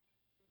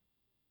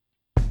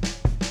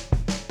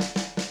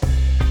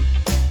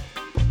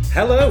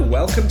Hello,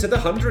 welcome to the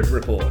 100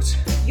 Report.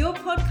 Your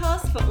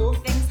podcast for all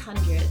things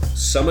 100.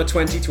 Summer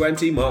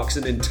 2020 marks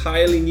an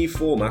entirely new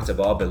format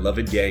of our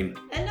beloved game.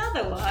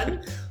 Another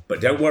one. But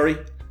don't worry,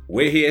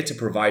 we're here to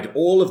provide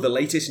all of the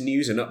latest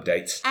news and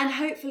updates. And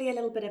hopefully a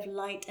little bit of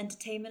light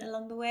entertainment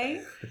along the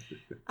way.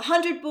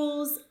 100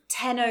 balls,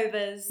 10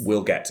 overs.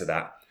 We'll get to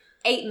that.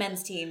 8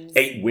 men's teams.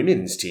 8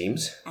 women's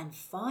teams. And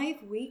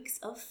 5 weeks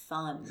of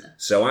fun.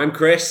 So I'm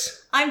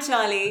Chris. I'm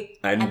Charlie.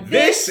 And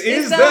this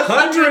is the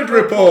 100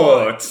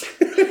 Report.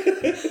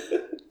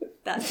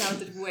 That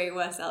sounded way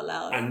worse out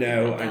loud. I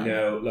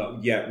know. Look,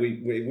 yeah, we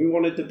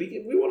wanted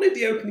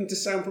the opening to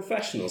sound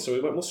professional, so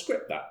we went, we'll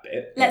script that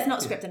bit. Let's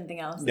not script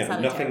anything else. No,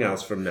 nothing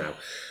else from now.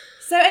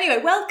 So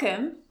anyway,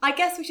 welcome. I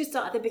guess we should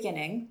start at the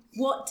beginning.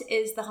 What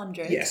is the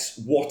 100?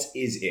 Yes, what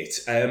is it?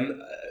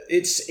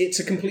 It's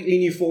a completely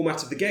new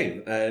format of the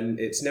game.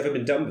 It's never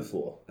been done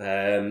before.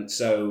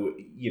 So,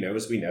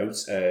 as we know,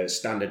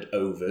 standard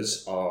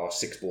overs are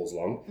 6 balls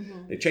long.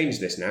 Mm-hmm. They've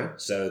changed this now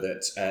so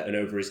that an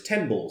over is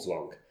 10 balls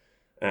long.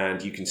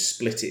 And you can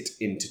split it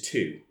into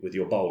 2 with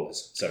your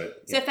bowlers. So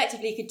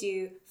effectively you could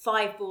do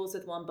 5 balls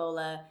with one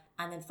bowler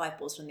and then 5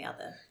 balls from the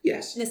other.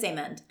 Yes. In the same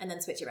end, and then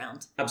switch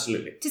around.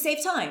 Absolutely. To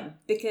save time,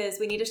 because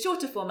we need a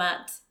shorter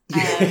format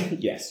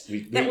yes.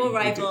 that will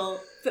rival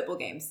football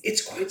games.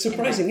 It's quite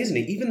surprising, isn't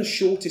it? Even the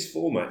shortest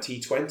format,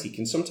 T20,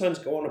 can sometimes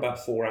go on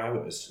about 4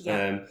 hours.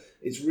 Yeah.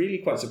 It's really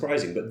quite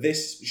surprising, but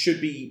this should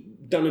be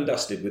done and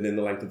dusted within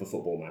the length of a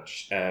football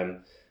match.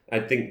 I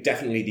think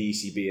definitely the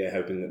ECB are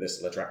hoping that this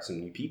will attract some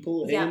new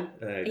people in.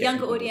 A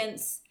younger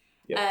audience.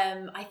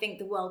 Yeah. I think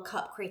the World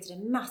Cup created a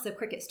massive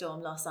cricket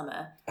storm last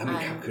summer. I mean,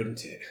 how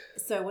couldn't it?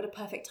 So what a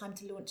perfect time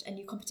to launch a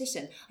new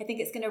competition. I think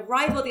it's going to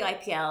rival the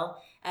IPL.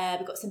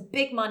 We've got some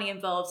big money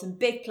involved, some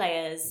big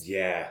players.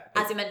 Yeah.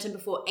 As I mentioned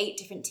before, 8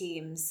 different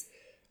teams.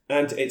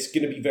 And it's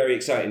going to be very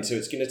exciting. So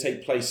it's going to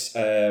take place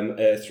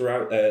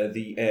throughout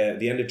the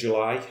end of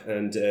July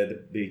and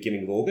the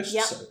beginning of August.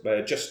 Yep.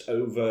 So, just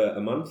over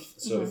a month,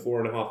 so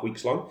 4.5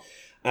 weeks long.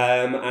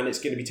 And it's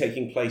going to be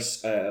taking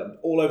place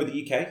all over the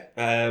UK.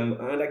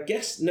 And I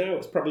guess now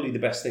it's probably the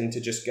best thing to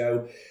just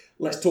go,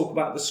 let's talk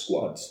about the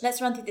squads.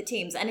 Let's run through the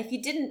teams. And if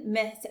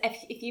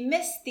you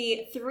missed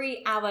the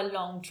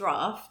 3-hour-long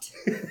draft,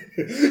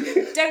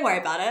 don't worry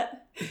about it.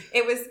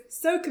 It was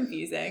so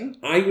confusing.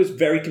 I was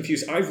very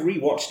confused. I've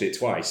rewatched it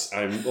twice.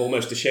 I'm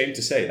almost ashamed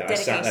to say that.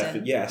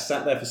 Dedication. I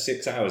sat there for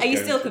 6 hours. Are you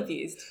still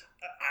confused?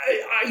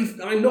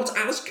 I'm not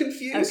as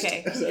confused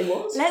as I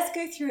was. Let's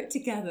go through it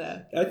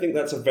together. I think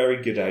that's a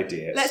very good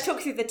idea. Let's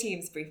talk through the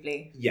teams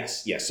briefly.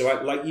 Yes.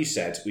 So like you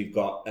said, we've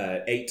got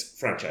 8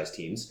 franchise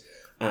teams.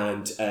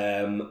 And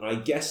I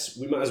guess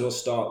we might as well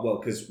start,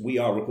 because we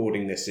are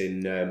recording this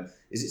in,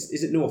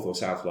 is it North or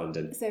South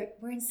London? So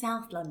we're in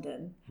South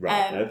London.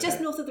 Right, okay.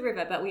 Just north of the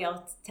river, but we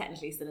are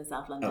technically still in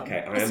South London.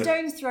 Okay. A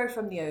stone's throw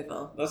from the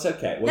Oval. That's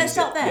okay. Well, Let's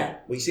start there. Yeah.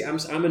 Well, you see,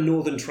 I'm a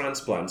northern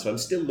transplant, so I'm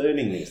still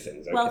learning these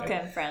things. Okay?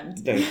 Welcome, friend.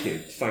 Thank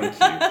you.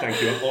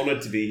 I'm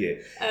honoured to be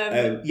here.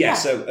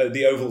 So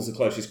the Oval's the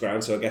closest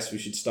ground, so I guess we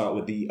should start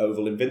with the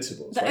Oval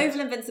Invincibles. The Oval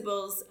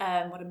Invincibles,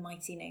 what a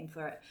mighty name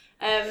for it.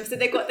 So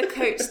they've got the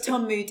coach,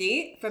 Tom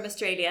Moody from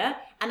Australia.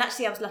 And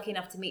actually, I was lucky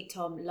enough to meet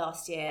Tom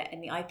last year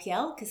in the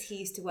IPL because he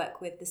used to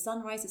work with the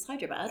Sunrisers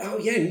Hyderabad. Oh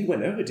yeah, and you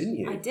went over, didn't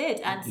you? I did,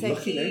 and so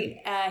Lucky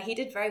he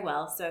did very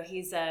well. So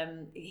he's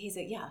a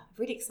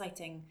really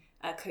exciting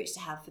coach to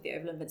have for the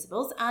Oval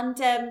Invincibles, and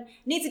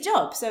needs a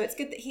job. So it's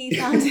good that he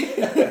found.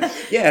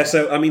 Yeah,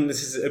 so I mean,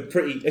 this is a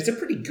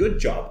pretty good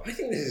job. I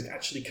think this is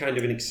actually kind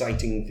of an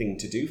exciting thing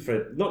to do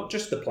for not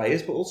just the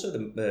players but also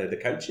the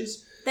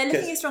coaches. They're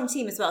looking a strong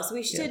team as well, so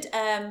we should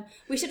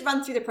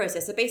run through the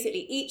process. So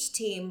basically, each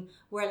team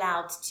were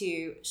allowed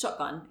to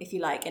shotgun, if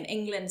you like, an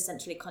England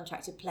centrally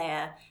contracted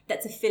player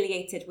that's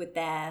affiliated with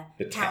their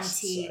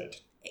county.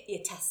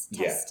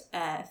 Test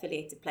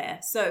affiliated player.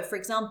 So, for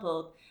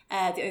example,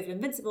 the Oval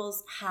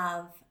Invincibles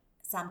have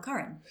Sam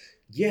Curran.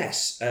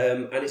 Yes,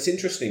 and it's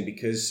interesting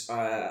because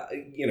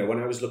when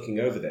I was looking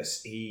over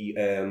this, he's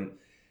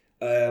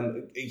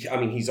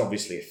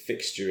obviously a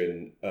fixture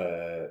in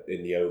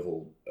the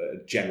Oval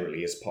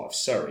generally as part of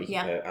Surrey,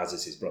 as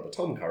is his brother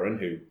Tom Curran,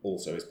 who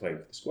also is playing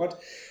for the squad.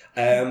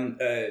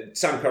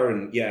 Sam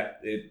Curran,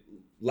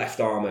 left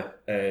armour.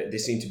 They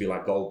seem to be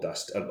like gold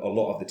dust. A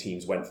lot of the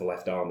teams went for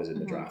left armours in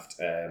the draft,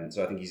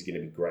 so I think he's going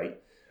to be great.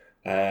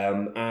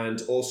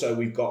 And also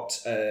we've got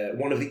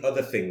one of the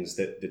other things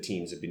that the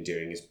teams have been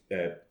doing is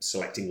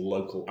selecting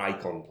local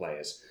icon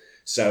players.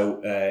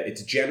 So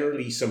it's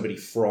generally somebody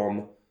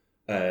from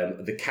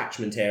the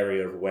catchment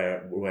area of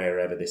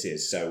wherever this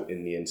is. So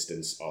in the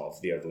instance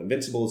of the Oval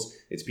Invincibles,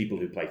 it's people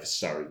who play for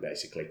Surrey,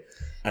 basically.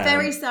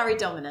 Very Surrey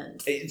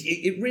dominant.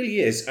 It really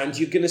is. And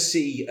you're going to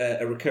see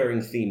a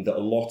recurring theme that a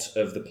lot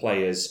of the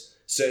players,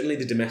 certainly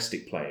the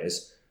domestic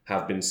players,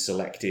 have been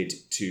selected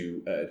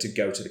to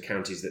go to the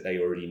counties that they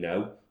already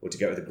know or to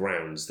go to the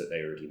grounds that they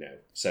already know.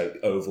 So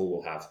Oval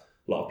will have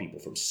a lot of people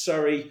from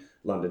Surrey.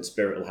 London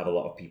Spirit will have a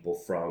lot of people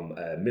from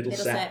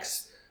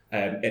Middlesex.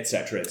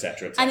 etc.,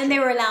 etc., etc. And then they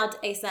were allowed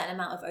a certain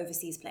amount of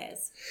overseas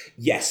players.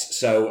 Yes,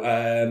 so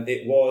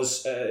it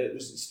was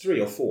 3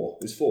 or 4.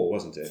 It was 4,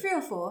 wasn't it? 3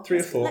 or 4. 3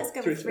 or 4. Let's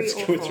go with 3 let's or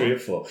go 4. with 3 or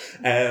 4.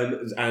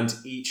 And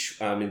each,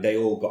 they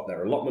all got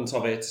their allotment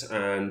of it,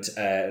 and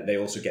they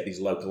also get these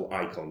local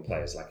icon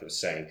players, like I was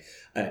saying.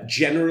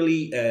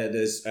 Generally,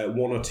 there's 1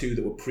 or 2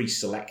 that were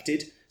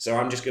pre-selected, so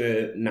I'm just going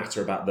to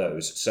natter about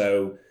those.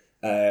 So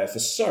for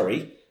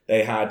Surrey,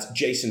 they had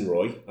Jason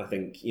Roy. I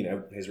think,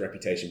 his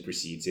reputation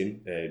precedes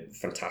him.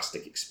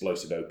 Fantastic,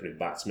 explosive opening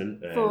batsman.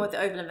 For the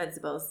Oval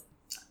Invincibles.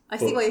 I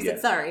see why you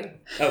said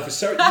Surrey. Oh, for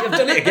Surrey. You've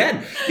done it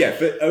again. Yeah,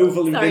 for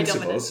Oval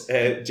Invincibles,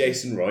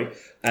 Jason Roy.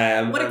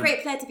 What a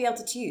great player to be able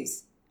to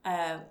choose.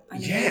 An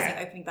amazing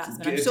opening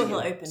batsman. I'm sure he'll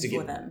open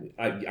for them.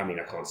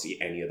 I can't see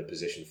any other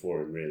position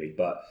for him, really,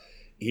 but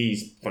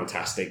he's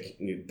fantastic,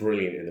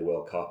 brilliant in the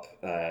World Cup.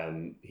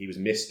 He was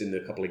missed in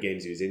the couple of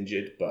games he was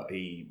injured, but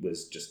he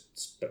was just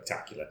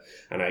spectacular.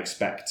 And I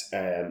expect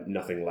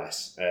nothing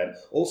less.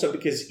 Also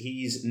because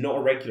he's not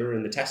a regular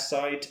in the Test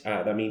side,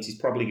 that means he's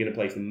probably going to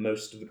play for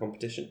most of the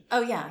competition.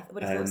 Oh yeah, I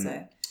would have thought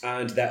so.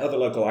 And their other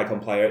local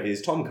icon player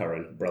is Tom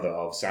Curran, brother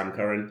of Sam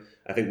Curran.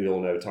 I think we all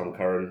know Tom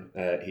Curran.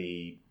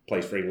 He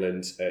plays for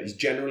England. He's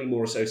generally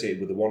more associated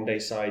with the one-day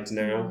sides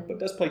now, but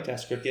does play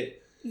Test cricket.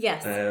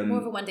 Yes, more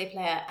of a one-day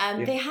player.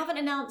 They haven't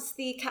announced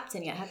the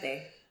captain yet, have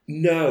they?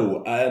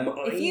 No.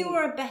 If you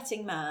were a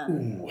betting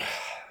man,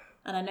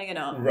 and I know you're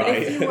not, right. but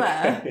if you were...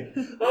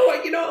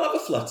 I'll have a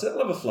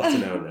flutter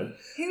now and then.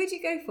 Who would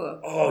you go for?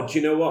 Oh, do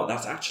you know what?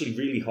 That's actually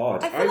really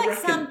hard. I feel like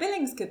Sam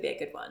Billings could be a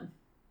good one.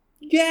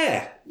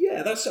 Yeah,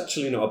 that's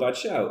actually not a bad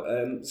shout.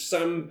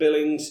 Sam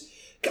Billings...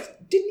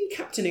 Didn't he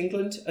captain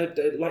England? I'm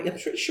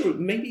pretty sure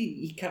maybe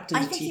he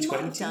captained the T20. I think he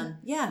might have done,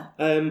 yeah.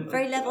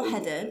 Very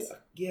level-headed.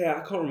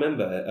 Yeah, I can't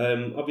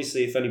remember.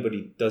 Obviously, if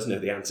anybody does know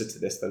the answer to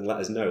this, then let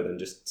us know. Then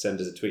just send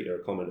us a tweet or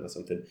a comment or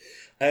something.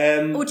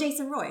 Or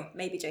Jason Roy.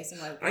 Maybe Jason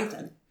Roy.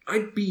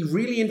 I'd be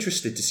really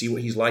interested to see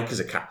what he's like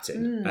as a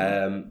captain.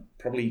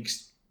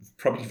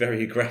 Probably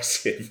very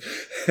aggressive.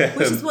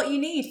 Which is what you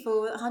need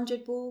for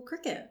 100-ball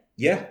cricket.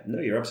 Yeah, no,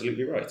 you're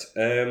absolutely right.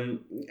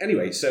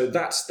 Anyway, so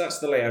that's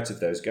the layout of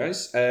those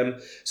guys.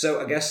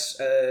 So I guess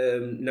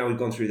now we've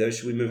gone through those,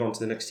 should we move on to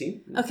the next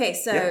team? Okay,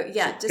 so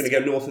just going to go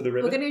north of the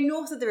river. We're going to go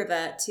north of the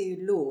river to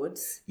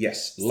Lords.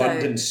 Yes,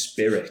 London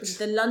Spirit.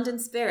 The London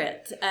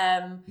Spirit.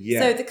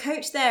 So the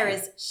coach there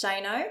is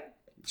Shane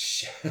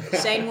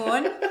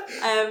Warne.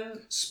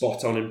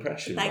 Spot on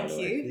impression. Thank by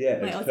the you. way.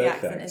 Yeah, my Aussie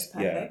accent is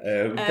perfect.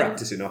 Yeah,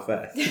 practicing off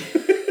air.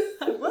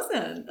 I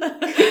wasn't.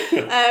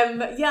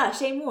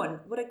 Shane Warne.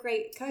 What a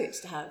great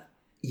coach to have.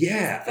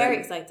 Yeah, very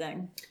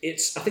exciting. I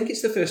think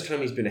it's the first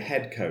time he's been a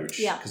head coach.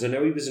 Yeah, because I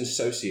know he was an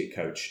associate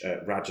coach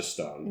at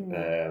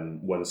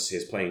Rajasthan once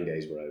his playing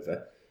days were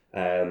over.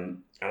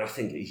 And I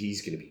think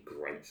he's going to be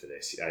great for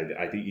this.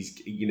 I think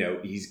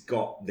he's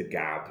got the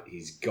gab.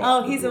 He's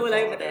got. He's all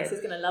over this.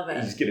 He's going to love it.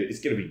 It's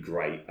going to be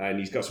great, and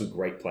he's got some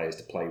great players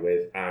to play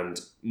with. And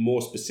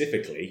more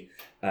specifically,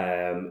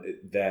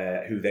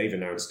 who they've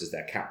announced as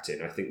their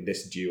captain. I think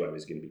this duo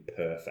is going to be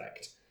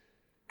perfect.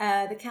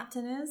 The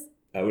captain is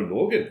Owen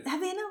Morgan.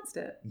 Have they announced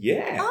it?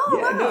 Yeah. Oh,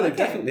 yeah. wow, No, they've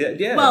okay. definitely.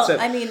 Yeah. Well,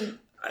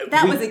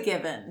 that was a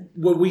given.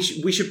 Well, we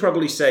should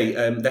probably say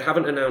they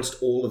haven't announced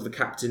all of the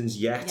captains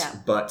yet,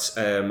 but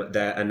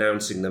they're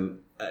announcing them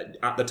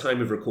at the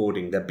time of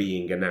recording. They're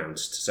being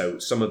announced, so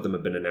some of them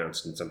have been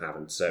announced and some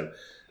haven't. So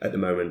at the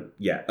moment,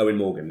 Owen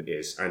Morgan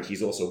is, and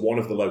he's also one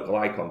of the local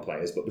icon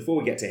players. But before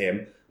we get to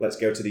him, let's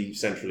go to the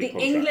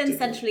England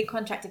centrally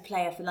contracted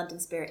player for London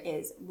Spirit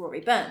is Rory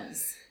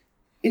Burns.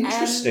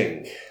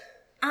 Interesting.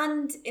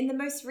 And in the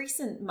most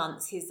recent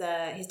months, he's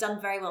done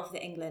very well for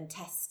the England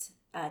Test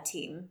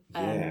team,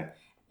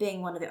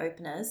 being one of the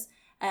openers,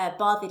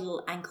 bar the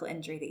little ankle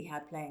injury that he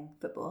had playing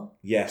football.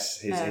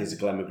 Yes, his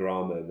Glenn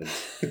McGrath moment.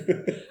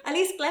 At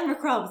least Glenn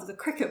McGrath was with a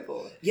cricket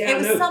ball. Yeah, it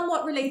was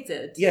somewhat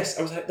related. Yes,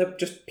 I was like, they're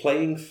just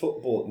playing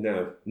football.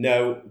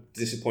 No,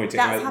 disappointing.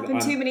 That's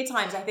happened too many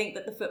times. I think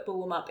that the football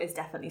warm-up is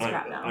definitely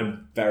scrapped now.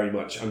 I'm very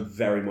much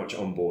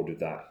on board with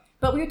that.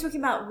 But we were talking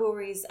about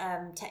Rory's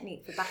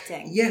technique for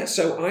batting. Yeah,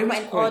 so I was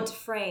quite an odd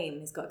frame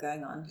he's got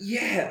going on.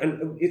 Yeah,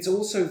 and it's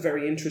also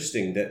very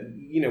interesting that,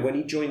 when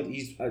he joined,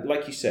 he's,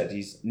 like you said,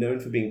 he's known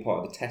for being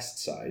part of the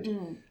Test side.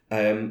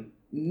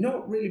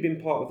 Not really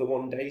been part of the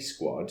one-day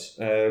squad.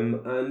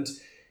 And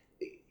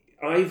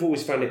I've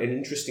always found it an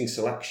interesting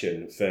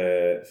selection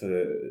for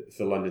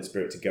London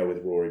Spirit to go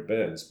with Rory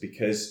Burns,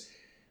 because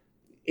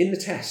in the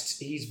Test,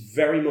 he's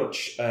very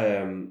much,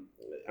 and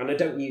I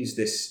don't use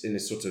this in a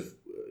sort of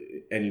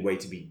any way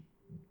to be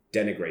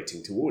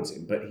denigrating towards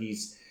him, but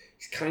he's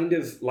kind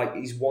of like,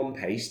 he's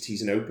one-paced,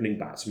 he's an opening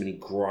batsman, he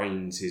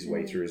grinds his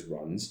way through his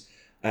runs.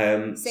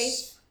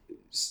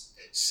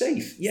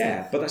 Safe,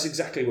 yeah, but that's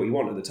exactly what you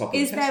want at the top of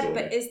the Test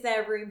order. But is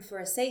there room for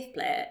a safe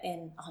player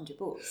in 100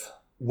 balls?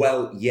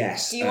 Well,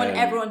 yes. Do you want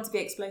everyone to be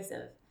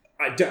explosive?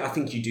 I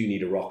think you do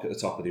need a rock at the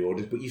top of the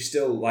orders, but you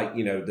still,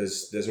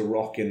 there's a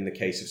rock in the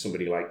case of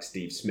somebody like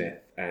Steve Smith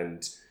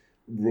and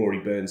Rory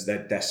Burns.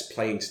 Their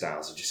playing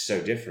styles are just so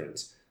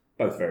different.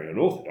 both very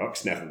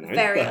unorthodox, never mind.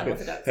 Very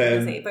unorthodox,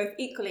 honestly. Both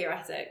equally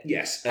erratic.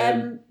 Yes.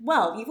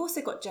 Well, you've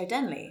also got Joe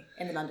Denley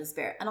in the London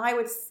Spirit, and I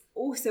would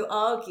also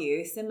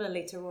argue,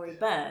 similarly to Rory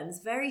Burns,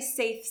 very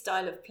safe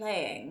style of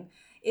playing.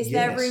 Is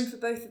there room for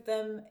both of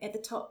them at the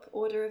top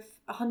order of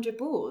 100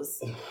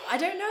 balls? I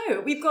don't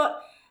know. We've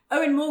got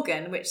Owen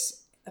Morgan, which,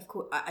 of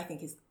course, I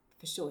think is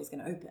for sure he's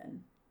going to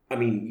open. I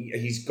mean,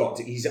 he's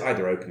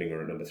either opening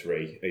or at number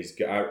 3.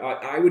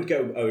 I would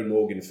go Owen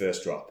Morgan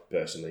first drop,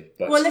 personally.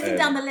 But, well, looking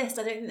down the list,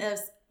 I don't think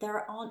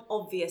there aren't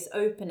obvious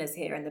openers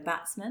here in the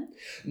batsmen.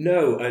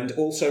 No, and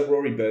also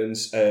Rory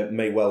Burns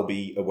may well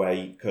be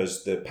away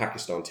because the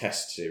Pakistan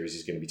Test series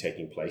is going to be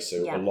taking place.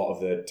 So a lot of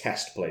the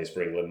Test players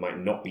for England might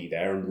not be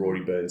there, and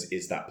Rory Burns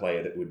is that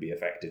player that would be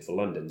affected for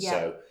London. Yeah.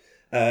 So,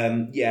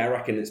 I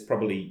reckon it's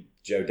probably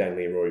Joe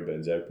Denley and Rory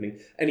Burns opening.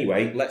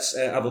 Anyway, let's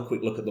have a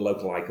quick look at the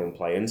local icon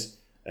players.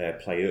 We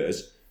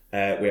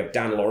have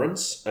Dan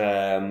Lawrence, who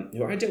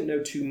I don't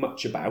know too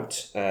much about.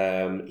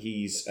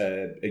 He's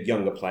a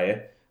younger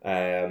player.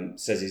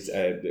 Says he's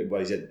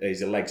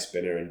a leg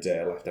spinner and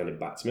left-handed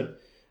batsman.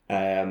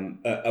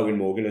 Owen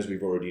Morgan, as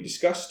we've already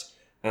discussed,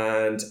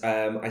 and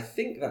I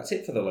think that's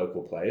it for the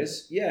local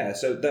players. Yeah,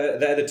 so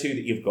they're the 2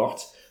 that you've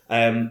got.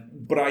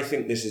 But I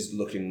think this is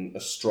looking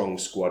a strong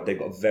squad. They've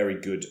got very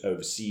good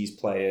overseas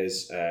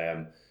players,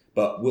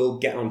 but we'll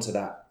get onto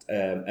that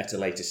at a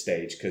later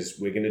stage because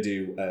we're going to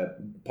do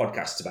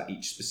podcasts about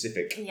each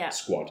specific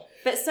squad.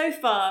 But so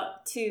far,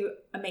 2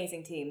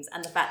 amazing teams,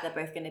 and the fact they're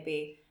both going to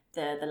be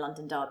the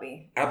London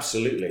Derby.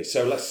 Absolutely.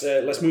 So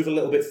let's move a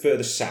little bit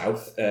further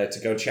south to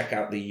go check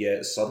out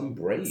the Southern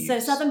Braves. So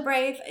Southern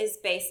Brave is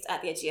based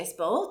at the Ageas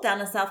Bowl down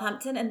in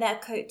Southampton, and their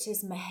coach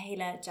is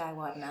Mahela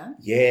Jayawardena.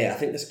 Yeah, I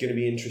think that's going to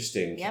be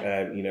interesting.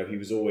 Yep. He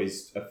was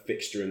always a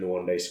fixture in the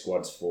one-day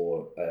squads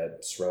for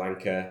Sri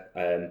Lanka.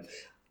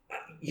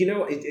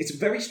 It's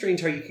very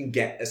strange how you can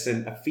get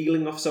a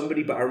feeling off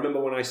somebody, but I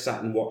remember when I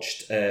sat and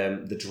watched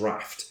the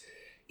draft,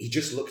 he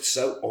just looked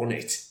so on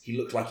it. He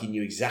looked like he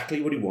knew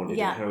exactly what he wanted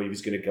and how he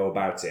was going to go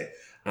about it.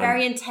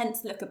 Very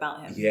intense look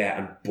about him. Yeah,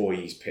 and boy,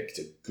 he's picked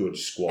a good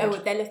squad. Oh,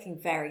 they're looking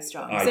very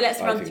strong. So let's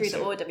run through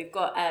the order. We've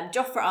got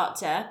Jofra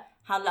Archer.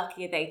 How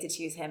lucky are they to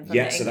choose him from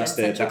the England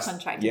Central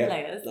contracted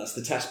players? That's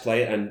the Test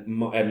player.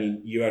 And I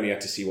mean, you only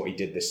had to see what he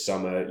did this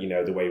summer.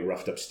 The way he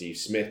roughed up Steve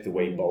Smith, the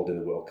way he bowled in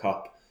the World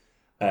Cup.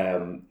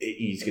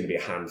 He's going to be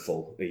a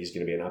handful. He's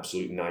going to be an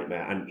absolute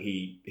nightmare. And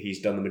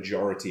he's done the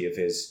majority of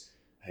his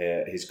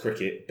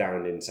cricket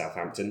down in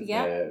Southampton.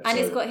 Yeah, and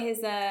he's got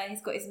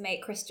his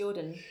mate Chris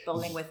Jordan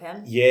bowling with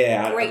him.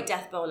 Yeah, great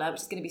death bowler,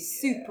 which is going to be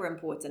super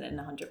important in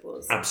 100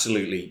 balls.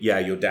 Absolutely, yeah.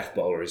 Your death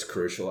bowler is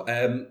crucial.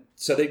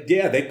 So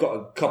they've got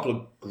a couple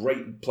of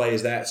great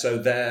players there. So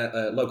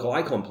their local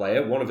icon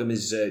player, one of them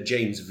is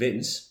James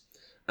Vince,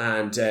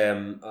 and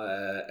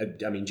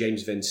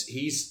James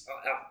Vince.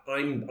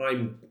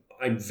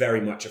 I'm very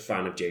much a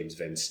fan of James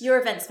Vince. You're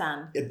a Vince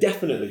fan?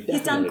 Definitely.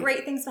 He's done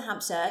great things for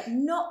Hampshire.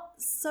 Not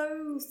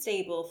so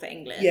stable for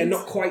England. Yeah,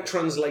 not quite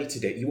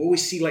translated it. You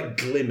always see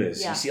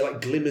glimmers. Yeah. You see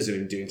glimmers of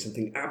him doing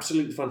something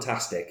absolutely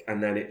fantastic,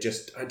 and then it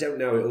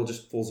all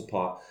just falls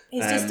apart.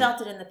 He's just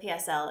started in the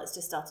PSL. It's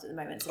just started at the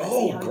moment. So let's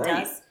see how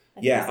great.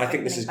 He does. I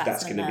think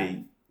that's going to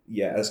be...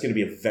 Yeah, that's going to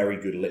be a very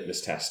good litmus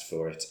test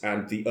for it.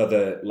 And the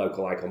other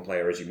local icon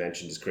player, as you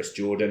mentioned, is Chris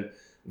Jordan.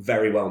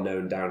 Very well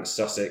known down in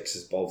Sussex,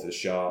 has bowled for the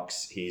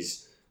Sharks.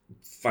 He's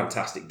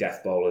fantastic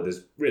death bowler.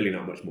 There's really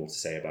not much more to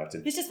say about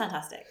him. He's just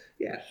fantastic.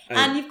 Yeah.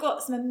 And you've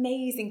got some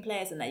amazing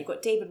players in there. You've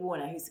got David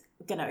Warner, who's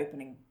going to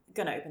open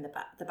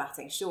the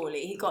batting,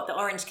 surely. He got the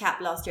orange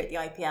cap last year at the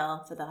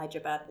IPL for the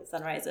Hyderabad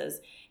Sunrisers.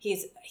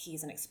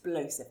 He's an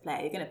explosive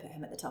player. You're going to put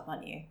him at the top,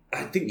 aren't you?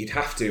 I think you'd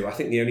have to. I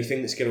think the only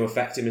thing that's going to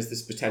affect him is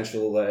this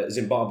potential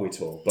Zimbabwe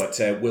tour. But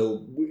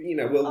we'll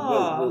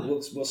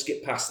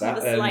skip past that.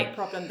 There's a slight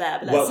problem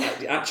there.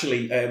 But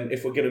actually,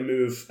 if we're going to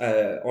move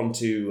on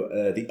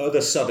to the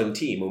other southern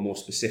team, or more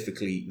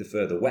specifically the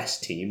further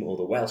west team, or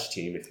the Welsh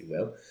team, if you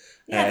will.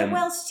 Yeah, the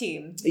Welsh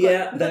team. We've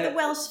got the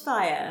Welsh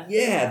Fire.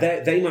 Yeah,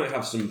 they might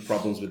have some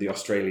problems with the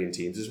Australian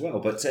teams as well.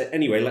 But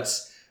anyway,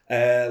 let's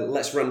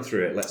run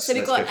through it.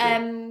 We've got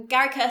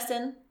Gary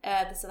Kirsten,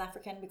 the South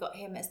African. We got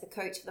him as the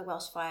coach for the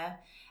Welsh Fire.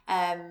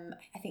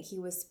 I think he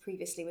was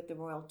previously with the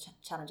Royal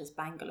Challengers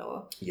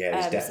Bangalore.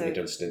 Yeah, he's definitely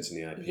done stints in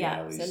the IPL.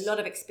 Yeah, so a lot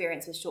of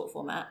experience with short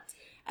format.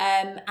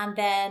 And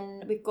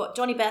then we've got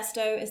Johnny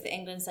Bairstow as the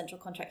England Central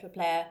Contracted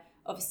player.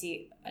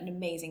 Obviously, an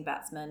amazing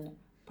batsman.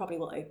 Probably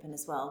will open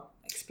as well.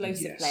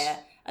 Explosive player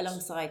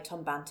alongside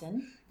Tom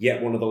Banton. Yeah,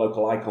 one of the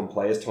local icon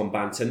players, Tom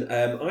Banton.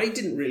 I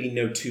didn't really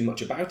know too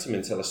much about him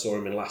until I saw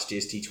him in last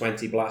year's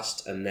T20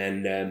 Blast, and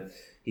then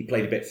he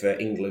played a bit for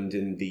England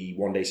in the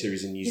one-day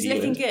series in New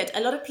Zealand. He's looking good.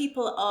 A lot of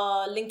people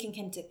are linking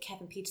him to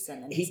Kevin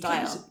Peterson and his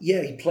style.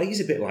 He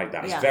plays a bit like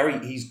that. Yeah.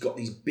 He's got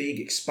these big,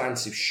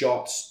 expansive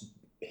shots,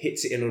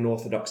 hits it in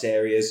unorthodox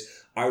areas.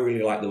 I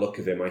really like the look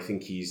of him. I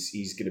think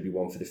he's going to be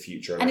one for the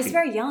future. And he's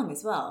very young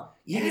as well.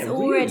 Yeah, he's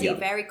already a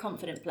very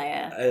confident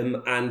player.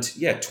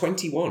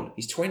 21.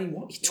 He's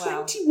 21. He's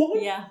wow.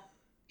 21? Yeah.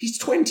 He's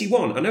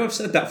 21. I know I've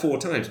said that 4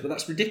 times, but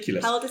that's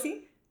ridiculous. How old is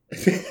he?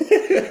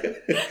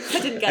 I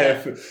didn't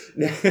get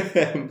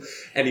it.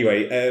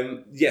 Anyway,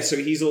 so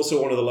he's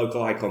also one of the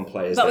local icon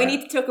players. But we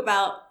need to talk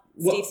about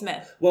Steve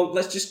Smith. Well,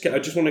 I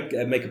just want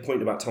to make a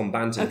point about Tom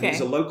Banton. Okay.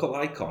 He's a local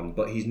icon,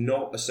 but he's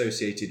not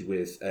associated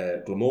with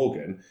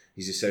Glamorgan.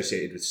 He's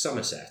associated with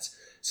Somerset.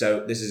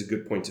 So this is a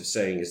good point of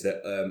saying is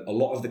that a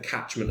lot of the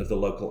catchment of the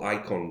local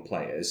icon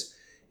players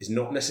is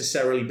not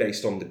necessarily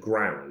based on the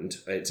ground.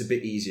 It's a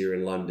bit easier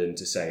in London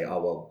to say, oh,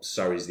 well,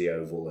 Surrey's the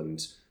Oval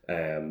and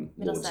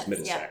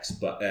Middlesex. Yeah.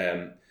 But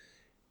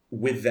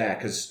with there,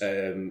 because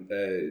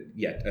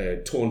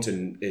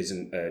Taunton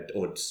isn't,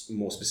 or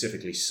more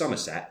specifically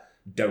Somerset,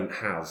 don't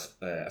have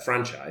a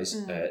franchise.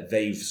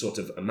 They've sort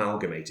of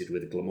amalgamated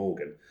with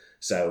Glamorgan.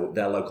 So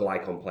their local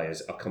icon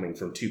players are coming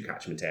from two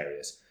catchment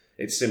areas.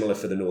 It's similar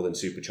for the Northern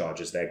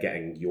Superchargers. They're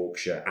getting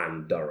Yorkshire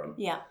and Durham.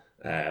 Yeah.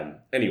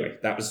 Anyway,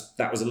 that was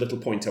a little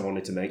point I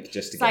wanted to make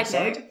just to get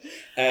aside.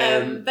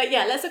 But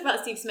yeah, let's talk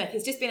about Steve Smith.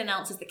 He's just been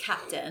announced as the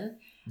captain,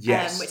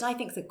 yes. Which I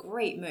think is a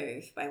great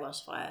move by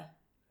Welsh Fire.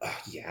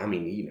 I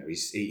mean,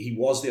 he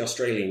was the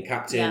Australian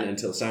captain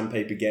until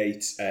Sandpaper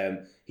Gate.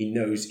 He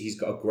knows he's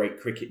got a great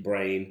cricket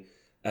brain.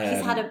 He's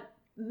had a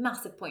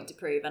massive point to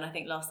prove, and I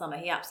think last summer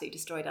he absolutely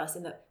destroyed us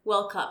in the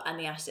World Cup and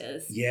the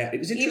Ashes. Yeah, it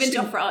was interesting.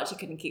 Even Jofra Archer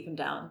couldn't keep him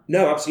down.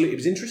 No, absolutely. It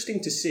was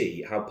interesting to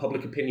see how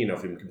public opinion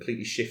of him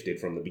completely shifted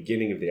from the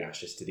beginning of the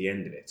Ashes to the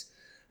end of it.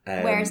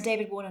 Whereas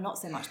David Warner not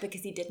so much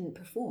because he didn't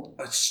perform.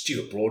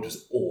 Stuart Broad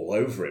was all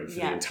over him for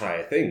the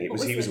entire thing. He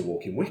was a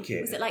walking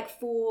wicket. Was it like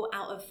 4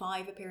 out of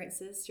 5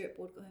 appearances Stuart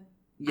Broad got him?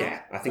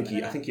 Yeah, I think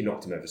he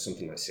knocked him over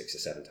something like 6 or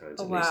 7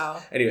 times at least.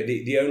 Wow.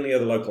 Anyway, the only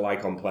other local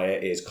icon player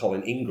is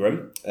Colin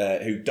Ingram,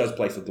 who does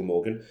play for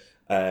Glamorgan.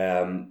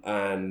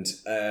 And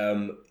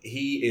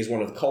he is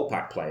one of the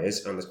Kolpak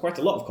players, and there's quite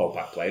a lot of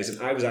Kolpak players. And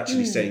I was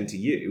actually saying to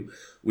you,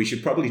 we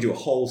should probably do a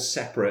whole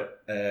separate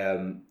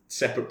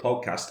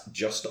podcast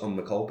just on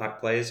the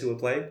Kolpak players who are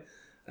playing,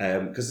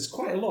 because there's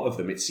quite a lot of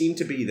them. It seemed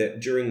to be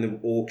that during the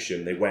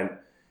auction they went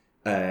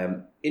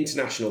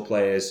international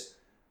players,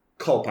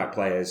 Kolpak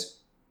players,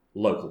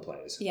 local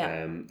players,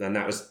 and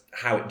that was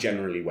how it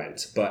generally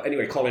went. But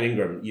anyway, Colin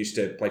Ingram used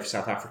to play for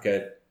South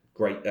Africa.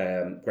 Great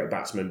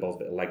batsman, bowls a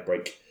bit of leg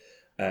break.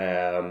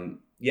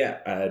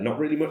 Not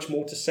really much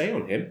more to say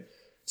on him.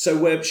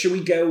 So should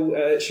we go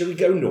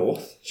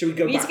north? Should we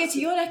go back to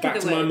your neck back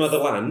of the to woods. My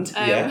motherland?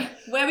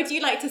 Where would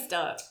you like to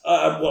start?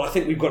 Well, I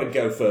think we've got to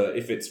go for,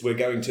 we're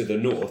going to the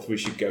north, we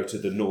should go to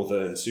the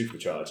Northern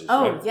Superchargers.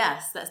 Oh, right?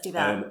 yes, let's do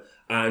that.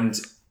 And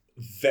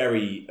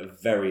very,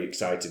 very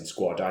exciting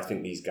squad. I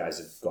think these guys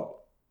have got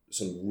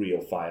some real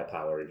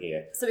firepower in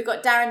here. So we've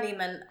got Darren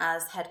Lehman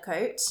as head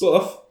coach.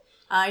 Buff.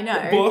 I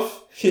know.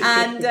 Buff.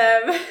 And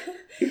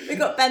we've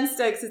got Ben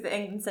Stokes as the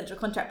England central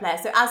contract player.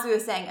 So as we were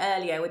saying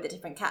earlier with the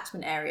different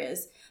catchment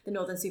areas, the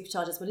Northern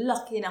Superchargers were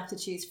lucky enough to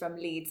choose from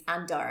Leeds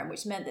and Durham,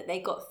 which meant that they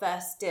got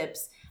first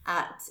dibs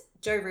at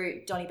Joe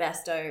Root, Johnny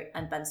Bairstow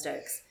and Ben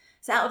Stokes.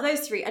 So out of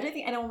those 3, I don't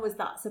think anyone was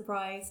that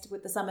surprised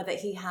with the summer that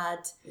he had.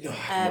 No,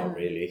 not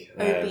really.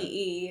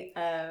 OBE,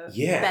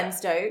 Ben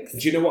Stokes. Do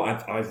you know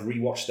what? I've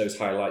rewatched those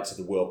highlights of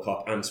the World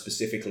Cup and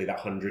specifically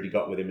that 100 he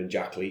got with him and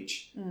Jack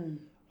Leach.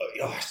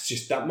 It's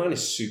just, that man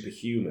is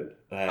superhuman.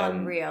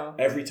 Unreal.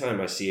 Every time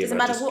I see him, doesn't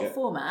matter what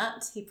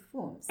format he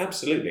performs.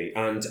 Absolutely,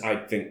 and I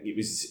think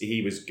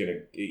he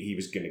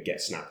was gonna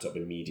get snapped up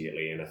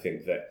immediately, and I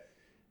think that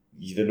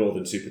the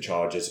Northern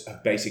Superchargers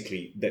have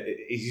basically,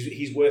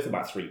 he's worth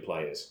about 3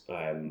 players.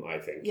 I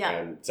think.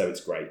 So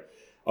it's great.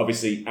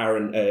 Obviously, not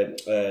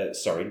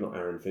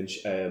Aaron Finch.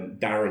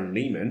 Darren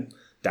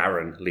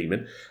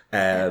Lehman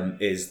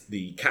is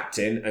the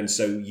captain, and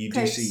so you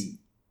do see.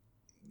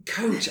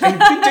 Coach, I've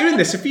been doing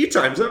this a few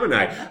times, haven't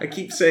I? I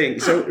keep saying,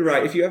 so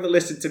right, if you ever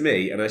listen to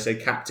me and I say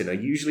captain, I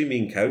usually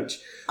mean coach.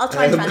 I'll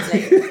try and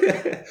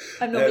translate.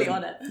 I'm normally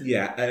on it.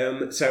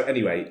 Yeah, so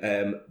anyway,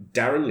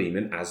 Darren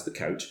Lehman as the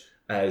coach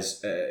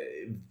has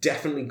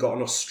definitely got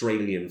an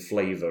Australian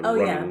flavour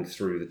running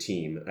through the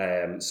team.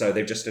 So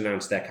they've just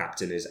announced their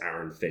captain is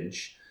Aaron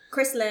Finch.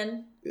 Chris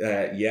Lynn.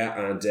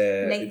 And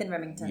Nathan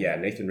Remington. Yeah,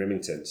 Nathan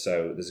Remington.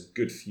 So there's a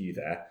good few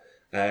there.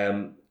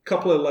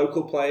 Couple of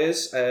local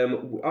players.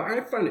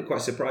 I find it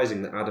quite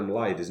surprising that Adam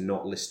Lyth is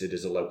not listed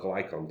as a local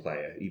icon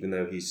player, even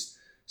though he's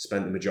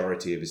spent the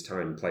majority of his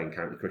time playing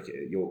county cricket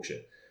at Yorkshire.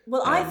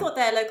 Well, I thought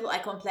their local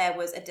icon player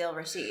was Adil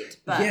Rashid.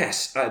 But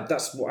yes,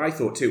 that's what I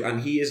thought too.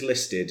 And he is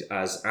listed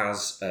as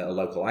a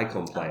local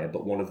icon player,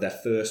 but one of their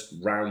first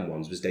round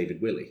ones was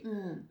David Willey,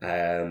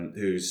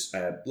 who's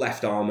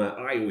left armour.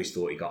 I always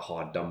thought he got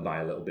hard done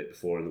by a little bit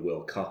before in the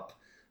World Cup.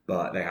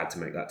 But they had to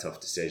make that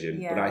tough decision.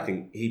 Yeah. But I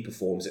think he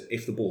performs,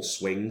 if the ball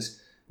swings,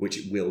 which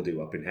it will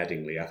do up in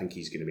Headingley, I think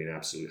he's going to be an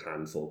absolute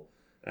handful.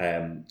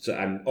 And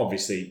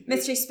obviously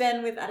mystery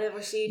spin with Adil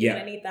Rashid, you're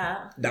going to need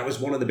that. That was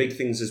one of the big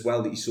things as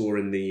well that you saw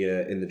in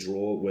the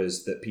draw,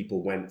 was that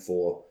people went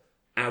for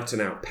out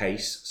and out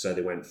pace. So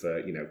they went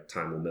for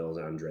Tymel Mills,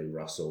 Andre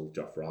Russell,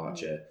 Jofra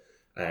Archer,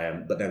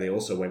 but then they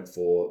also went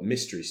for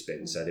mystery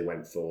spin. So they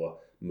went for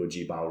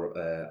Mujib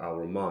Al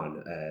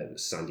Rahman,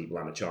 Sandeep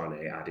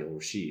Lamachane, Adil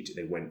Rashid.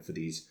 They went for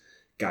these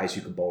guys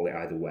who can bowl it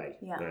either way.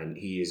 Yeah. And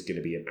he is going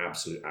to be an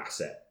absolute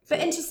asset. But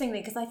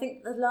interestingly, because I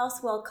think the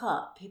last World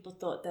Cup, people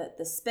thought that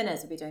the spinners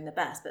would be doing the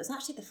best, but it's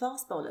actually the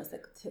fast bowlers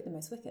that hit the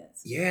most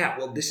wickets. Yeah,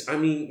 well,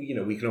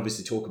 we can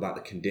obviously talk about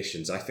the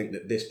conditions. I think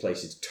that this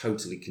place is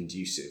totally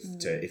conducive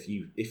to if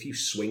you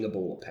swing a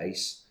ball at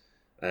pace,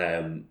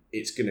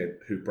 it's going to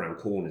hoop round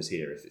corners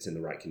here if it's in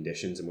the right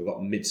conditions. And we've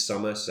got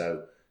midsummer,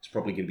 so it's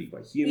probably going to be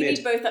quite humid. You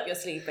need both up your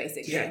sleeve,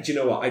 basically. Yeah, do you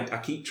know what? I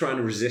keep trying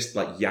to resist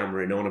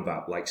yammering on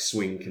about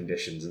swing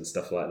conditions and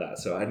stuff like that.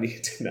 So I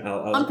need to.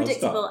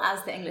 Unpredictable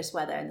as the English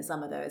weather in the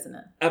summer, though, isn't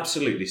it?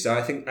 Absolutely. So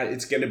I think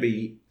it's going to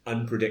be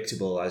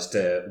unpredictable as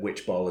to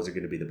which bowlers are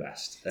going to be the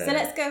best. So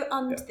let's go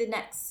on to the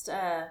next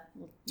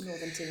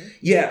northern team.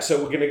 Yeah, so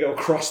we're going to go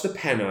across the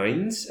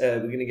Pennines. We're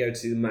going to go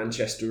to the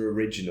Manchester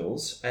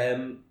Originals.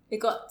 We've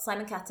got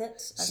Simon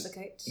Cattett as the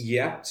coach.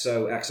 Yeah,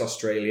 so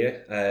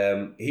ex-Australia.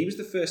 He was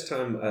the first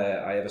time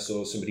I ever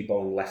saw somebody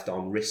bowling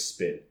left-arm wrist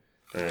spin.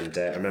 And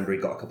I remember he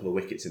got a couple of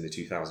wickets in the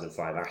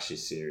 2005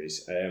 Ashes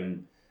series.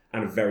 And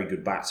a very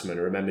good batsman.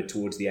 I remember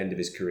towards the end of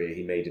his career,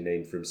 he made a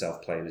name for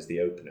himself playing as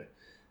the opener.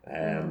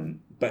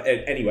 But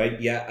anyway,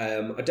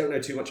 I don't know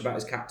too much about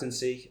his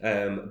captaincy,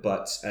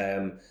 but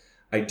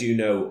I do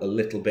know a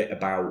little bit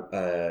about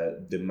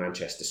the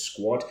Manchester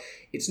squad.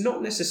 It's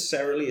not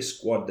necessarily a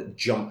squad that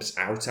jumps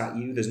out at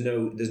you.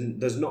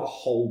 There's not a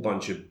whole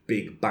bunch of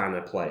big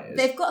banner players.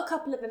 They've got a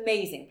couple of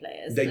amazing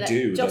players. They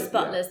do. Josh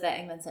Butler's their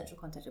England central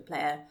contacted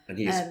player. And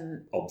he's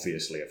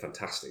obviously a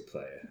fantastic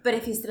player. But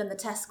if he's still in the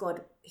test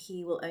squad,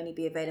 he will only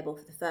be available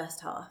for the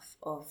first half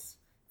of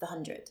the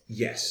 100.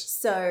 Yes.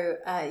 So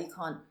you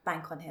can't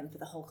bank on him for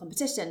the whole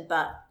competition,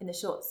 but in the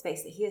short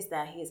space that he is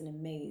there, he is an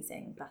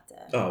amazing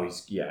batter. Oh,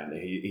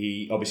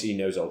 he obviously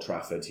knows Old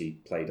Trafford. He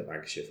played at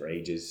Lancashire for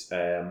ages,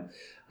 and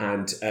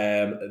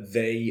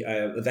they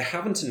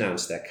haven't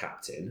announced their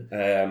captain.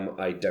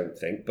 I don't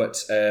think, but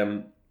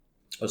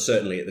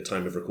certainly at the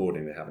time of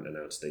recording, they haven't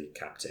announced the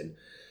captain.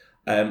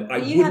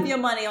 You have your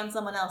money on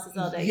someone else as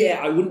well, don't you? Yeah,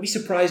 I wouldn't be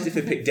surprised if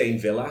they picked Dane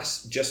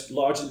Villas, just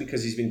largely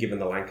because he's been given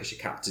the Lancashire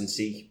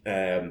captaincy.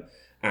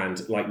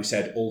 And like we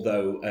said,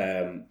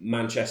 although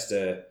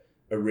Manchester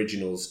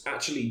Originals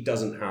actually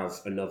doesn't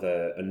have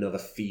another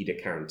feeder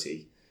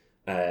county,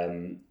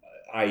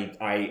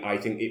 I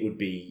think it would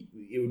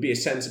be a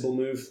sensible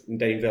move from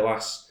Dane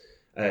Villas.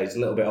 He's a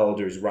little bit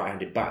older. He's a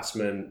right-handed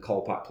batsman,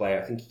 Colpack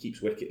player. I think he keeps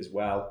wicket as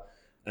well.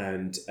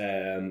 And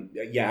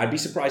I'd be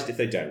surprised if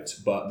they don't.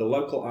 But the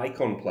local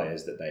icon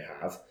players that they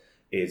have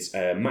is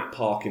Matt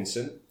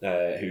Parkinson,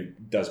 who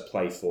does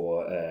play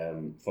for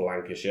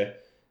Lancashire,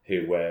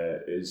 who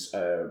is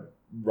a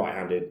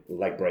right-handed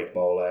leg break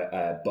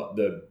bowler. But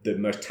the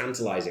most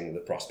tantalising of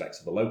the prospects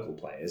of the local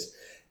players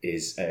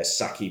is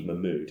Saqib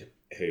Mahmood,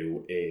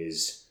 who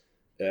is.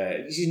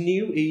 He's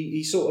new.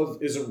 He sort of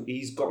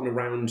he's gotten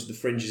around the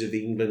fringes of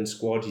the England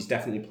squad. He's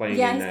definitely playing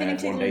in he's been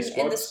included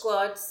in the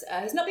squads.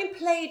 He's not been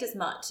played as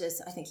much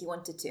as I think he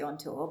wanted to on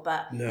tour,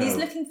 but he's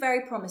looking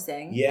very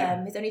promising.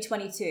 Yeah. He's only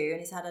 22 and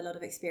he's had a lot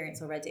of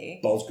experience already.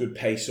 Bowls good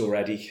pace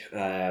already.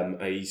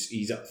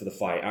 He's up for the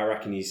fight. I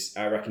reckon he's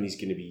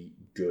going to be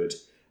good.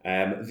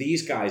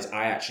 These guys,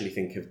 I actually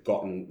think, have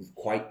gotten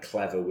quite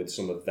clever with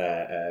some of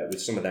their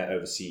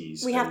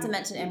overseas. We have to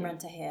mention Imran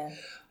Tahir.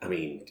 I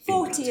mean,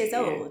 40 years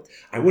old.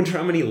 I wonder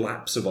how many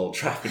laps of Old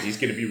Trafford he's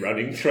going to be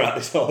running throughout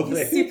this whole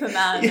thing.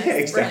 Superman. Yeah,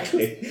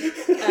 exactly.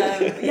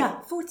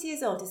 40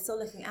 years old. He's still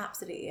looking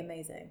absolutely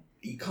amazing.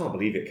 You can't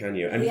believe it, can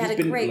you? And he had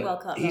a great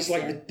World Cup. He's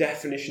like the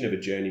definition of a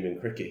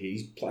journeyman cricketer.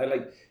 He's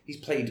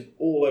played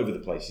all over the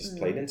place. He's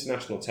played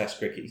international Test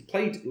cricket. He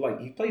played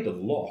a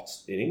lot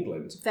in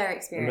England. Very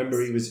experienced. I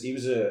remember he was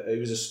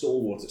a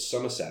stalwart at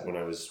Somerset when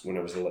I was a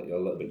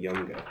little bit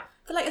younger.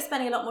 I feel like you're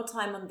spending a lot more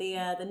time on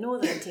the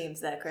northern teams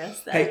there,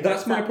 Chris. Hey,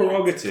 that's my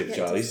prerogative,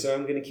 Charlie. So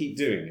I'm going to keep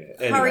doing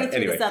it. Hurry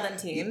through the southern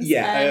teams.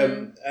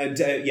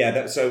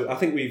 Yeah, so I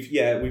think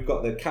we've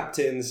got the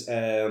captains,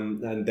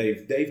 and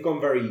they've gone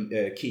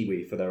very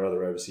Kiwi for their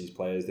other overseas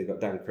players. They've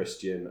got Dan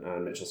Christian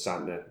and Mitchell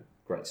Santner.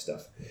 Great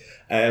stuff.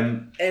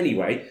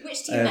 Anyway,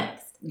 which team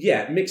next?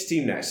 Yeah, mixed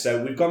team next.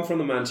 So we've gone from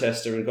the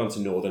Manchester and gone to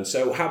Northern.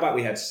 So how about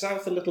we head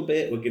south a little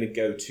bit? We're going to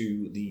go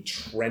to the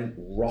Trent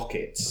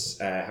Rockets.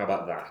 How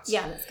about that?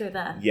 Yeah, let's go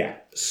there. Yeah.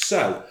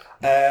 So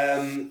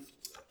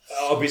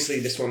obviously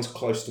this one's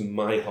close to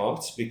my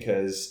heart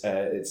because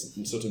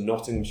it's sort of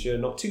Nottinghamshire,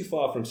 not too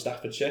far from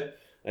Staffordshire.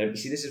 You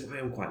see, this is why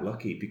I'm quite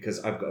lucky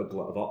because I've got a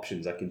lot of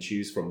options. I can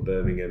choose from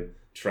Birmingham,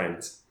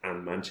 Trent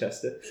and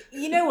Manchester.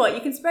 You know what?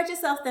 You can spread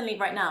yourself thinly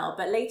right now,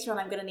 but later on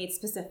I'm going to need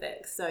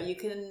specifics. So you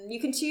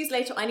can choose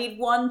later. I need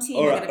one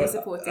team you're going to be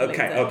supporting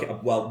later. Okay.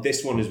 Well,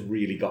 this one has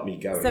really got me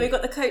going. So we've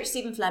got the coach,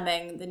 Stephen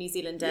Fleming, the New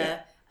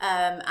Zealander,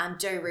 and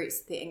Joe Root,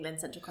 the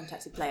England central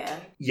contacted player.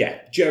 Yeah,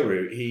 Joe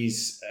Root.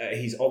 He's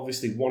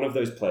obviously one of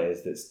those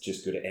players that's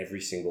just good at every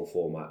single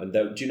format. And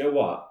do you know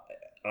what?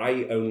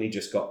 I only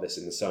just got this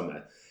in the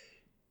summer.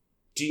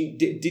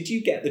 Did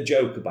you get the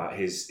joke about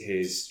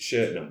his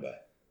shirt number?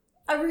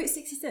 A Route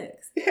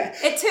 66. Yeah.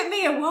 It took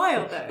me a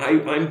while though.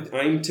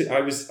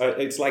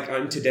 It's like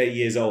I'm today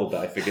years old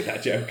that I figured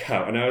that joke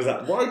out, and I was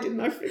like, why didn't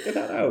I figure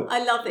that out?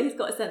 I love that he's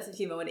got a sense of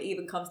humour when it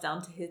even comes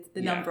down to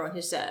the number on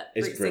his shirt.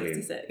 It's Route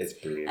brilliant. 66. It's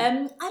brilliant.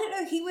 I don't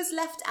know. He was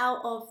left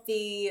out of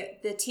the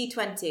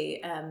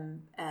T20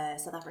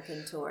 South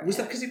African tour. Was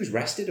that because he was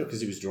rested or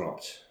because he was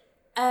dropped?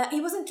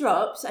 He wasn't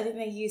dropped. I think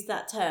they used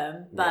that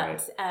term,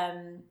 but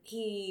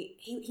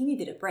he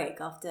needed a break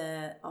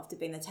after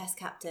being the Test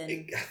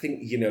captain. I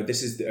think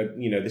this is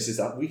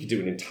we could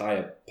do an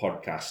entire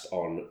podcast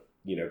on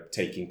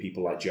taking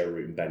people like Joe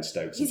Root and Ben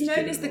Stokes. He's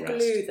known as the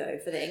glue though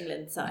for the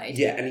England side.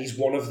 Yeah, and he's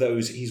one of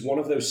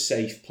those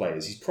safe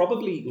players. He's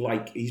probably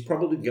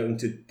going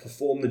to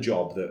perform the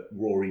job that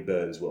Rory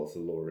Burns will for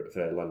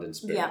London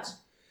Spirit. Yeah.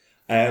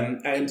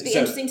 And it'd be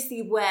interesting to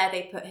see where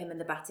they put him in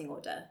the batting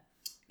order.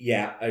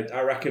 Yeah,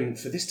 I reckon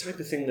for this type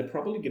of thing, they'll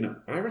probably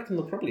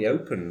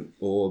open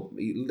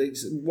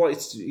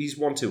he's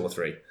 1, 2, or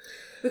 3.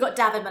 We've got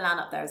David Milan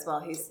up there as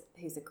well,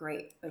 who's a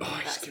great opening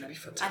he's going to be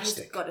fantastic.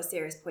 And he's got a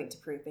serious point to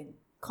prove in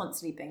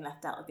constantly being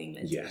left out of the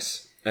England team.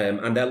 Yes,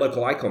 and they're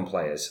local icon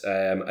players.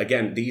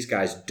 Again, these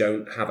guys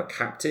don't have a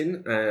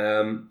captain.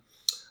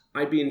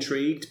 I'd be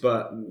intrigued,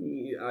 but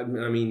I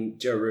mean,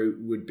 Joe Root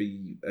would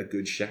be a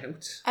good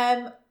shout.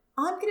 I'm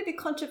going to be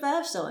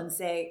controversial and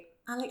say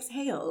Alex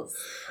Hales.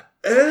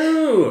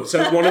 Oh,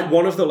 so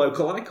one of the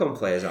local icon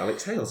players,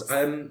 Alex Hales.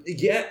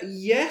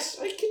 Yes,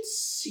 I can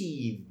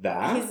see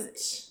that.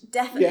 He's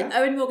definitely. Yeah.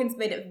 Owen Morgan's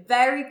made it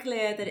very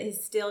clear that it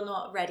is still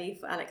not ready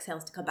for Alex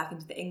Hales to come back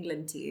into the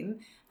England team.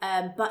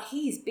 But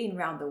he's been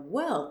around the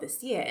world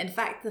this year. In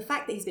fact, the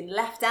fact that he's been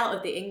left out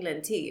of the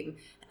England team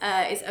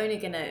is only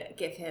going to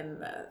give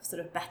him sort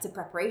of better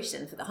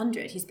preparation for the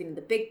 100. He's been in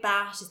the Big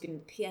Bash, he's been in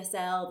the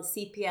PSL, the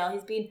CPL,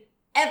 he's been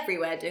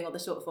everywhere doing all the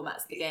short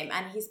formats of the game,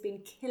 and he's been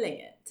killing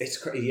it. It's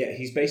crazy. Yeah,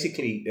 he's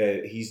basically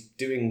he's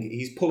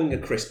pulling a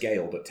Chris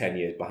Gale, but 10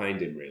 years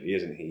behind him, really,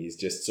 isn't he? He's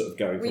just sort of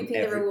going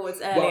reaping the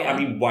rewards earlier. Well, I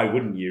mean, why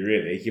wouldn't you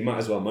really? You might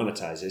as well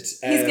monetize it.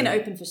 He's going to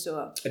open for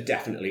sure.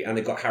 Definitely, and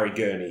they've got Harry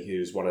Gurney,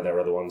 who's one of their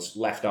other ones,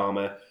 left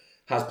armour,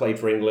 has played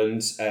for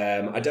England.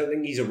 I don't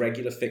think he's a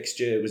regular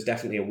fixture. It was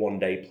definitely a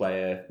one-day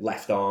player,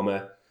 left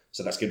armour,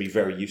 so that's going to be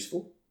very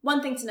useful.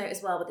 One thing to note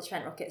as well with the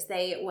Trent Rockets,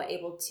 they were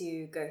able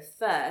to go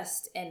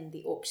first in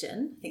the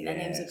auction. I think their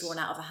names were drawn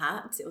out of a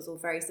hat. It was all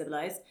very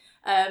civilised.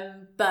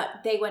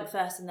 But they went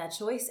first in their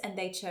choice, and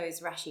they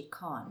chose Rashid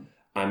Khan.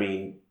 I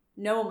mean,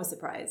 no one was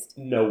surprised.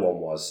 No one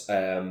was.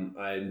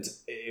 And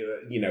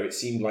it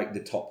seemed like the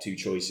top two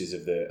choices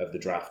of the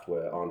draft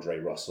were Andre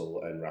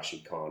Russell and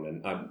Rashid Khan.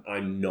 And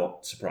I'm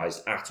not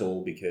surprised at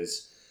all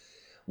because...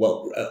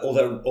 Well,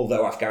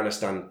 although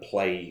Afghanistan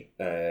play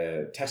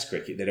Test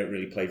cricket, they don't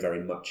really play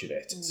very much of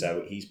it.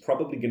 So he's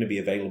probably going to be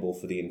available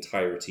for the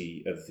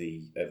entirety of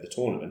the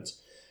tournament.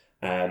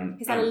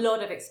 He's had a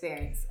lot of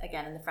experience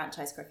again in the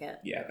franchise cricket.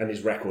 Yeah, and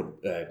his record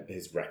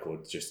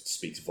just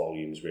speaks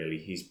volumes. Really,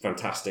 he's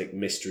fantastic,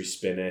 mystery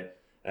spinner.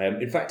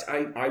 In fact,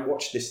 I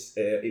watched this.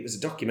 It was a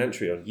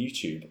documentary on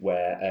YouTube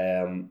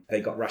where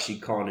they got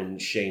Rashid Khan and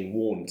Shane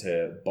Warne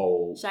to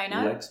bowl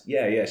Shano? legs.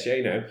 Yeah,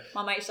 Shano.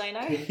 My mate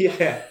Shano.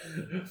 Yeah,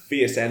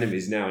 fierce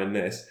enemies now in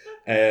this.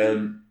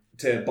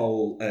 To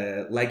bowl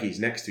leggies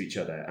next to each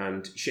other,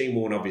 and Shane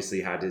Warne obviously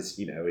had his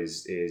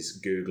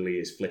googly,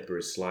 his flipper,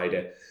 his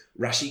slider.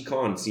 Rashid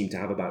Khan seemed to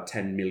have about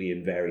 10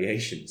 million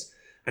variations.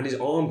 And his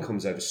arm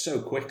comes over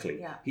so quickly.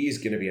 Yeah. He is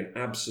going to be an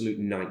absolute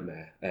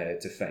nightmare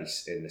to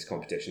face in this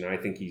competition. I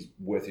think he's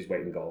worth his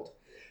weight in gold.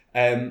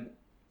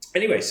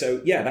 Anyway,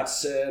 so yeah,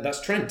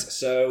 that's Trent.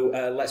 So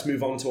let's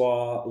move on to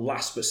our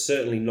last but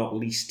certainly not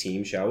least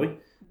team, shall we?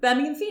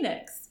 Birmingham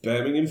Phoenix.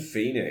 Birmingham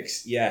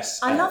Phoenix, yes.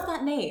 I love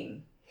that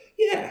name.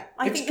 Yeah,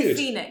 I think good. The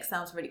Phoenix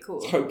sounds really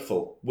cool. It's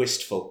hopeful,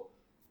 wistful,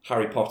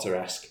 Harry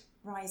Potter-esque.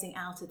 Rising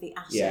out of the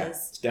ashes. Yeah,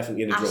 it's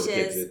definitely going to draw the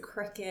kids in.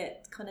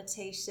 Cricket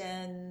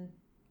connotation.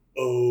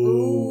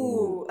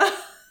 Oh,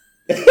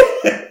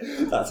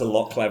 that's a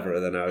lot cleverer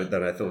than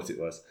I thought it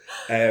was.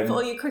 For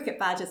all you cricket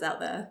badgers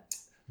out there,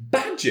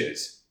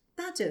 badgers,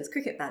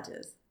 cricket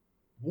badgers.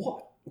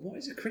 What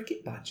is a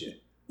cricket badger?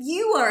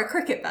 You are a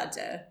cricket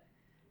badger.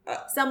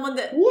 Someone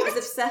that is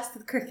obsessed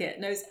with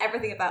cricket, knows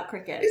everything about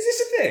cricket. Is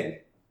this a thing?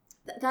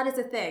 That is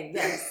a thing.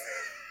 Yes.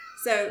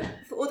 So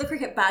for all the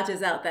cricket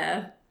badgers out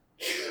there.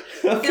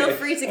 Okay. Feel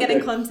free to get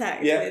in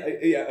contact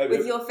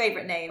with your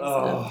favourite names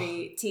of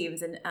the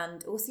teams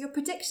and also your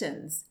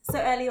predictions. So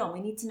early on,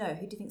 we need to know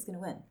who do you think is going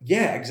to win.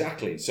 Yeah,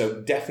 exactly.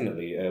 So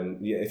definitely,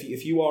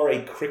 if you are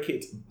a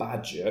cricket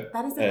badger,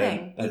 that is the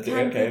thing.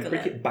 A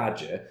cricket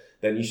badger,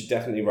 then you should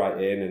definitely write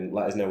in and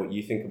let us know what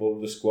you think of all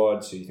of the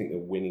squads, who you think the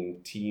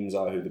winning teams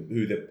are, who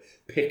the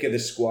pick of the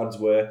squads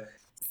were.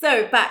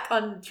 So back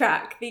on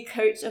track, the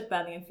coach of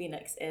Birmingham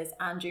Phoenix is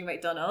Andrew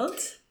McDonald.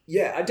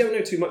 Yeah, I don't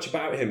know too much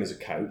about him as a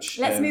coach.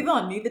 Let's move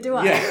on. Neither do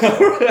I.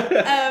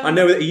 Yeah. I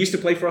know that he used to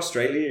play for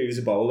Australia. He was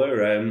a bowler.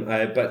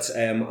 But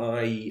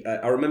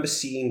I remember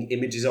seeing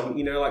images of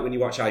him, like when you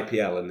watch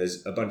IPL and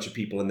there's a bunch of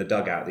people in the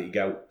dugout that you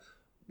go,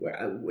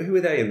 who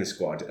are they in the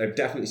squad? I've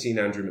definitely seen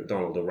Andrew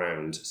McDonald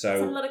around. So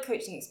there's a lot of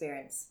coaching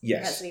experience.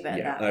 Yes. Let's leave it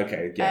at that.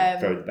 Okay. Yeah.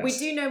 Probably the best. We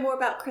do know more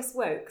about Chris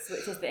Woakes,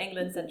 which is the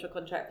England central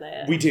contract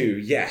player. We do.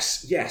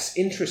 Yes.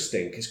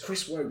 Interesting, because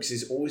Chris Woakes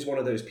is always one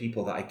of those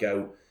people that I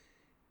go,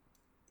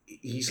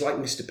 he's like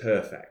Mr.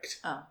 Perfect.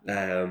 Oh.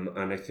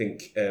 And I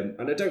think,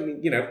 and I don't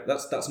mean,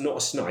 that's not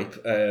a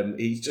snipe.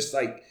 He's just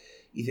like,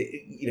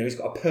 he's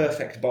got a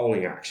perfect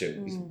bowling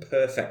action. He's a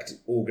perfect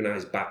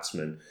organised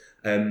batsman.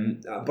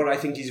 But I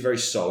think he's very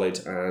solid,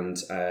 and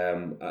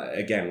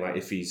again, like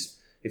if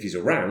he's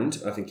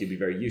around, I think he'd be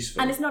very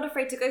useful. And he's not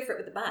afraid to go for it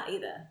with the bat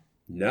either.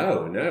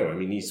 No. I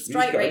mean, his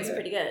strike rate's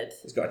pretty good.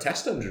 He's got a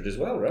Test 100 as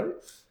well, right?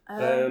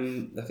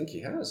 I think he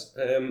has.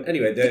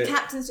 Anyway, the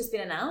captain's just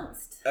been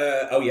announced.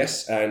 Oh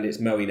yes, and it's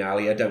Moeen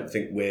Ali. I don't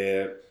think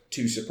we're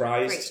too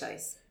surprised. Great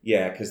choice.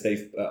 Yeah, because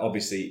they've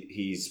obviously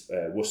he's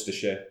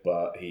Worcestershire,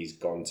 but he's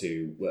gone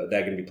to. Well,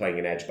 they're going to be playing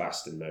in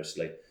Edgbaston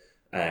mostly,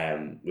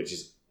 which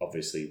is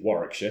obviously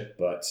Warwickshire.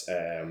 But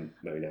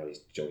Moeen Ali's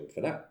joined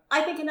for that.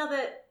 I think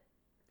another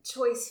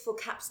choice for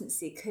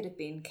captaincy could have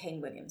been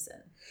Kane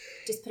Williamson.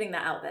 Just putting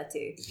that out there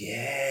too.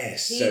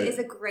 Yes, he is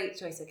a great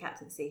choice for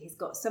captaincy. He's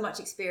got so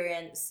much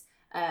experience.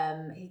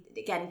 He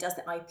does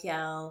the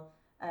IPL.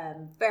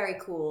 Very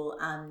cool,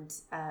 and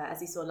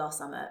as you saw last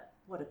summer,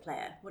 what a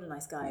player! What a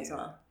nice guy as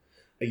well.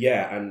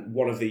 Yeah, and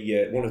one of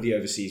the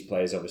overseas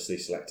players obviously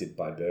selected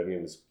by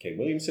Birmingham was Kane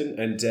Williamson,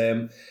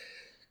 and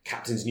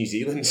captain's New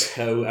Zealand.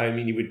 So I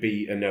mean, he would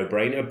be a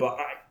no-brainer. But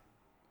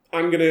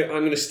I'm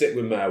gonna stick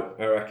with Mo.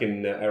 I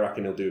reckon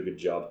he'll do a good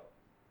job.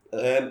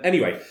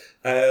 Anyway,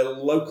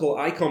 local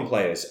icon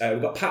players.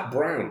 We've got Pat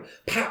Brown.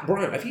 Pat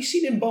Brown. Have you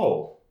seen him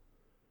bowl?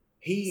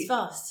 He's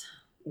fast.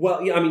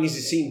 Well, yeah, I mean, he's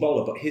a seam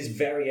bowler, but his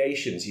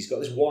variations. He's got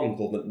this one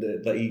called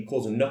that he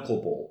calls a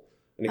knuckleball.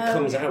 And it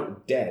comes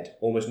out dead,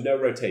 almost no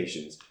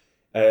rotations.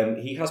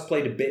 He has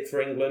played a bit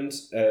for England,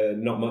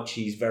 not much.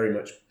 He's very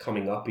much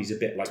coming up. He's a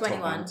bit like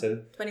 21. Tom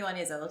Hampton. 21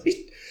 years old.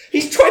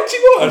 He's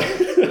 21!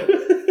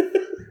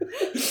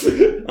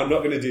 I'm not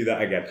going to do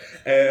that again.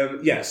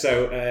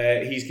 So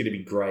he's going to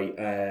be great.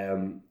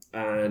 And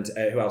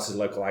who else is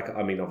local?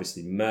 I mean,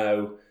 obviously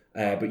Mo.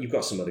 But you've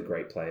got some other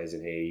great players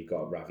in here. You've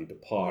got Ravi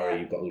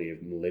Bapari. You've got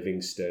Liam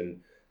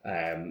Livingston.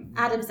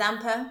 Adam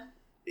Zampa.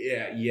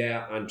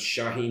 Yeah, and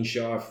Shaheen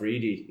Shah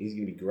Afridi. He's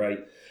going to be great.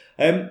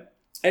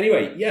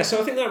 Anyway, so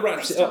I think that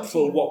wraps it up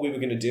for what we were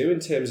going to do in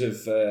terms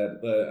of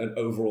an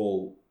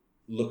overall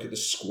look at the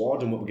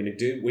squad and what we're going to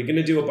do. We're going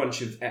to do a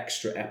bunch of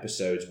extra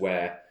episodes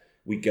where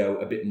we go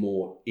a bit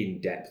more in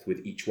depth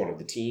with each one of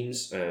the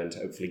teams and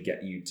hopefully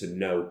get you to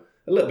know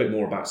a little bit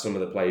more about some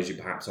of the players you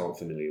perhaps aren't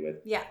familiar with.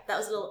 Yeah, that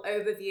was a little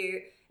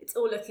overview. It's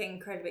all looking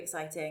incredibly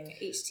exciting.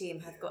 Each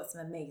team have got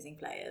some amazing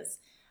players.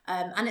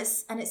 And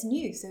it's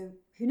new, so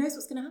who knows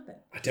what's going to happen?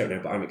 I don't know,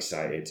 but I'm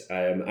excited.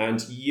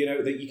 And you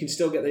know that you can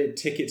still get the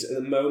tickets at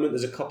the moment.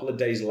 There's a couple of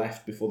days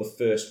left before the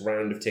first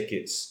round of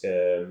tickets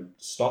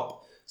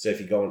stop. So if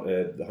you go on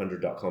to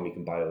the100.com, you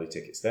can buy all your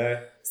tickets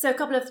there. So a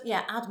couple of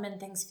admin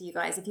things for you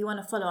guys. If you want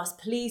to follow us,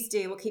 please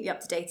do. We'll keep you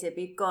up to date.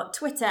 We've got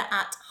Twitter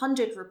at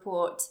 100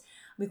 Report.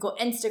 We've got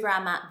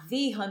Instagram at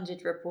The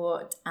 100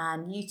 Report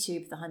and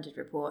YouTube The 100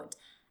 Report.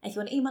 If you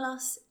want to email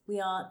us, we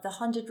are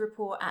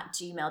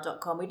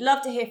the100report@gmail.com. We'd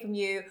love to hear from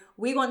you.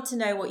 We want to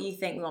know what you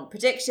think. We want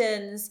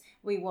predictions.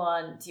 We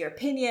want your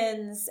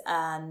opinions,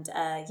 and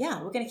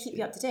we're going to keep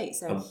you up to date.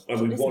 So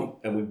we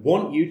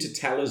want you to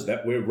tell us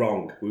that we're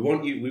wrong. We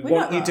want you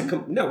to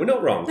come. No, we're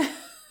not wrong.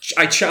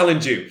 I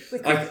challenge you.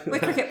 We're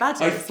cricket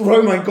badgers. I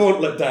throw my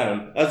gauntlet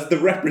down as the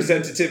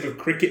representative of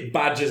cricket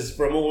badgers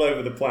from all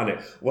over the planet.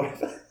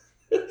 Whatever.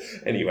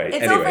 Anyway,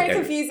 all very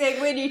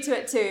confusing. We're new to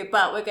it too,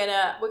 but we're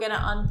gonna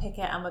unpick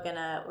it, and we're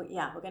gonna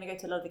go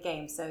to a lot of the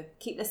games. So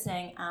keep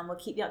listening, and we'll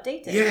keep you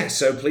updated. Yeah.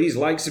 So please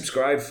like,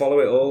 subscribe, follow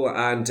it all,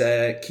 and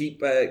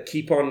keep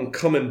on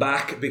coming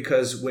back,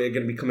 because we're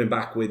going to be coming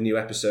back with new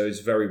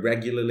episodes very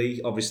regularly.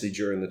 Obviously,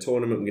 during the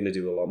tournament, we're going to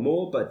do a lot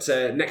more. But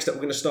next up,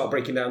 we're going to start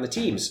breaking down the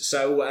teams.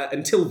 So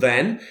until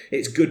then,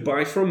 it's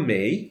goodbye from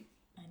me.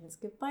 And it's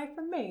goodbye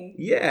from me.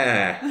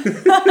 Yeah.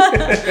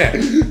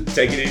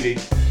 Take it easy.